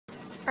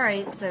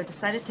Alright, so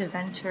decided to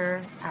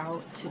venture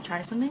out to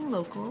try something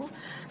local,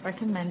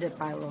 recommended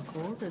by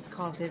locals. It's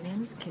called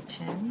Vivine's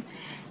Kitchen,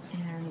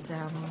 and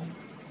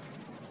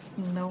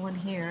no one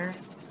here,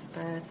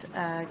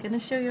 but gonna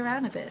show you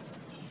around a bit.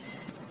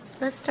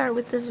 Let's start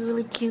with this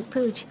really cute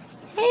pooch.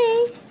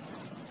 Hey!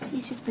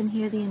 He's just been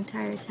here the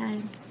entire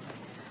time.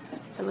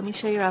 But let me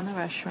show you around the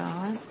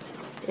restaurant.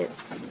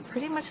 It's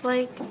pretty much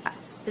like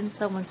in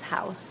someone's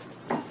house.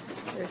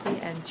 There's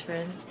the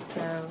entrance,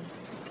 so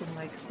you can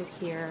like sit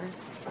here.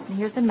 And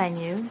here's the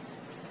menu.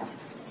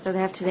 So they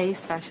have today's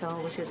special,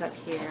 which is up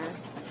here.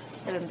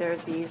 And then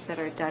there's these that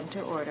are done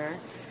to order.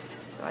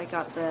 So I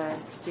got the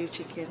stewed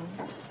chicken,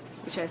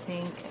 which I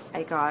think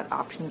I got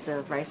options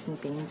of rice and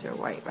beans or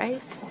white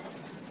rice.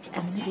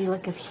 And if you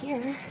look up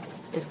here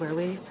is where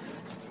we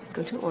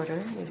go to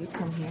order if you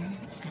come here.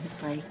 And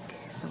it's like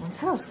someone's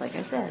house, like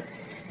I said.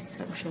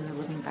 So I'm sure they're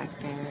living back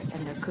there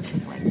and they're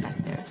cooking like back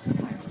there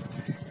somewhere.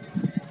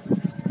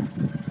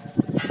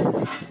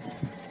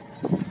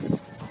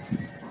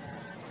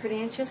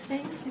 Pretty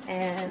interesting,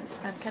 and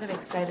I'm kind of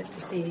excited to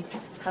see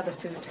how the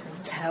food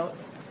turns out.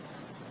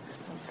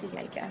 We'll see,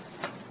 I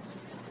guess.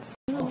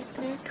 Oh,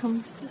 there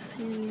comes the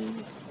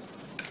food.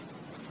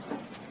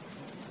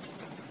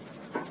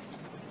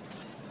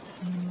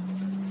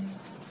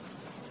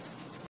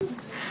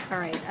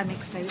 Alright, I'm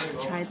excited to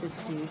try this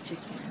stewed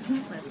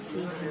chicken. Let's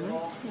see how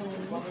it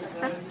tastes.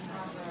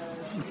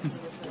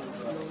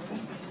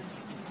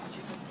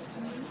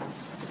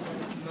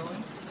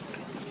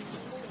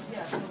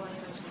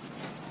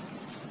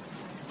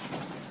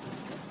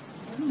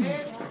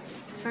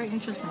 Very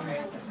interesting.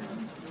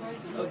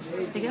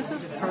 I guess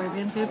it's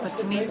Peruvian food, but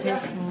to me it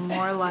tastes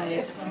more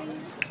like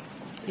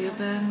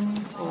Cuban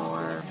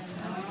or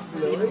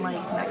even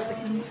like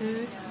Mexican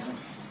food.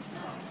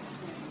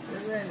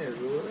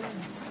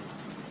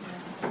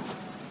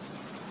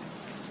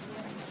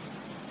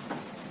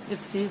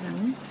 It's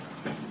seasoned.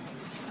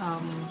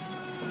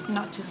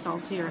 Not too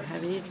salty or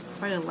heavy. It's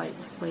quite a light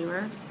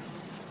flavor.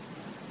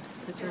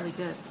 It's really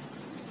good.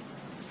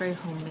 It's very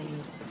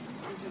homemade.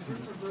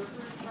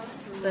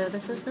 So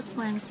this is the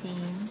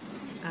plantain,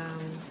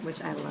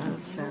 which I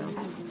love, so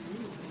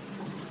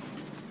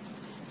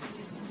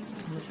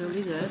it's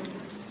really good.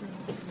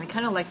 I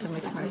kind of like to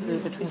mix my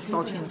food between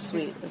salty and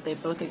sweet. If they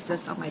both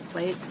exist on my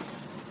plate,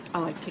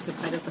 I'll like take a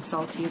bite of the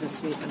salty, the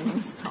sweet, and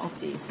the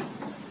salty.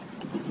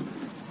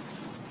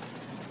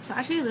 So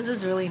actually this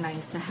is really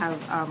nice to have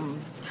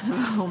kind of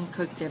a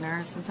home-cooked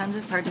dinner. Sometimes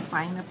it's hard to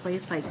find a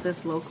place like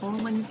this local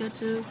when you go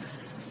to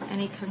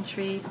any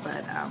country,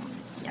 but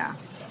yeah.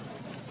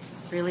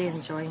 Really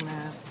enjoying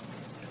this.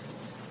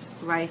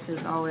 Rice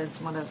is always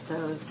one of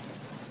those,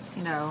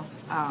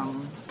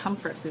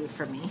 comfort food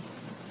for me.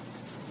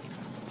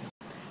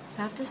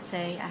 So I have to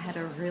say I had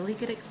a really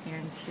good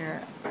experience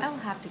here. I will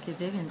have to give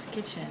Vivine's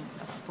Kitchen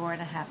a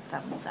 4.5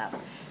 thumbs up.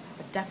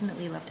 I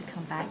definitely love to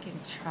come back and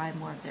try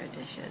more of their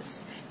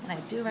dishes. And I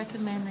do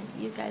recommend that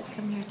you guys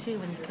come here too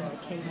when you come to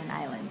Cayman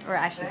Island. Or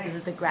actually, this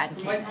is the Grand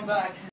Cayman.